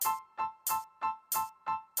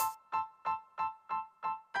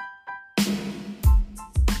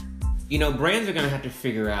Brands are going to have to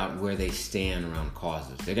figure out where they stand around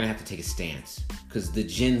causes. They're going to have to take a stance because the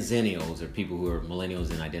Gen Zennials, or people who are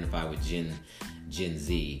millennials and identify with Gen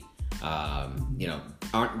Z,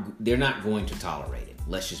 they're not going to tolerate it.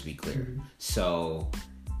 Let's just be clear. Mm-hmm. So,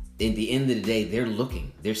 at the end of the day,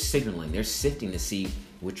 they're signaling, they're sifting to see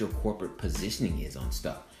what your corporate positioning is on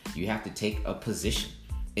stuff. You have to take a position.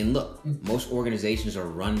 And look, most organizations are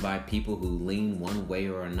run by people who lean one way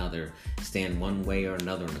or another, stand one way or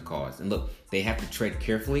another in the cause. And look, they have to tread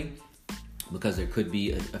carefully because there could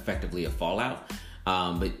be effectively a fallout.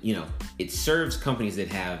 But it serves companies that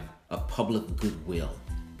have a public goodwill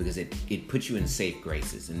because it puts you in safe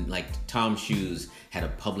graces. And like Tom's Shoes had a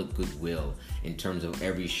public goodwill in terms of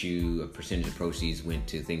every shoe, a percentage of proceeds went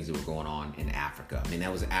to things that were going on in Africa. I mean,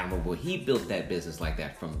 that was admirable. He built that business like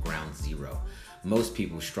that from ground zero. Most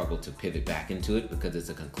people struggle to pivot back into it because it's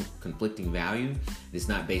a conflicting value. It's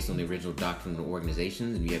not based on the original doctrine of the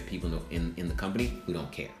organization, and you have people in the company who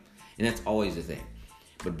don't care. And that's always the thing.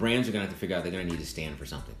 But brands are going to have to figure out they're going to need to stand for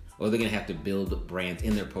something. Or they're going to have to build brands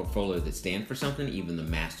in their portfolio that stand for something. Even the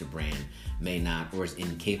master brand may not or is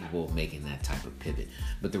incapable of making that type of pivot.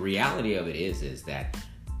 But the reality of it is that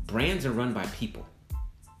brands are run by people,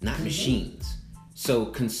 not machines. So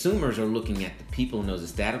consumers are looking at the people in those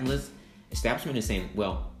establishment is saying,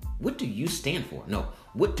 well, what do you stand for? No,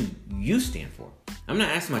 what do you stand for? I'm not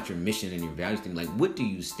asking about your mission and your values thing. Like, what do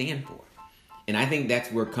you stand for? And I think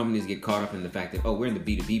that's where companies get caught up in the fact that, we're in the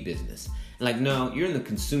B2B business. And like, no, you're in the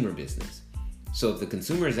consumer business. So if the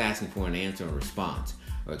consumer is asking for an answer or response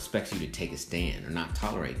or expects you to take a stand or not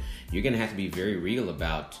tolerate, you're going to have to be very real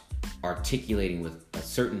about articulating with a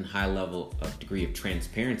certain high level of degree of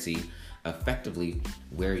transparency effectively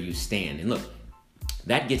where you stand. And look,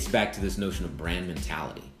 that gets back to this notion of brand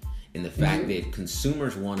mentality and the fact that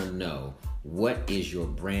consumers want to know what is your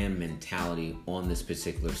brand mentality on this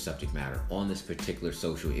particular subject matter, on this particular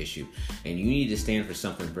social issue. And you need to stand for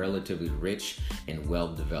something relatively rich and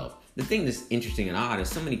well-developed. The thing that's interesting and odd is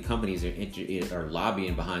so many companies are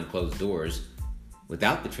lobbying behind closed doors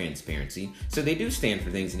without the transparency. So they do stand for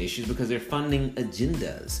things and issues because they're funding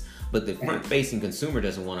agendas. But the front-facing consumer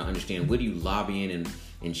doesn't want to understand what are you lobbying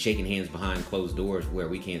and shaking hands behind closed doors where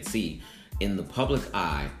we can't see. In the public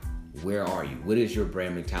eye, where are you? What is your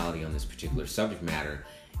brand mentality on this particular subject matter?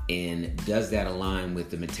 And does that align with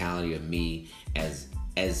the mentality of me as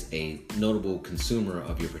a notable consumer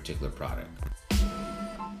of your particular product?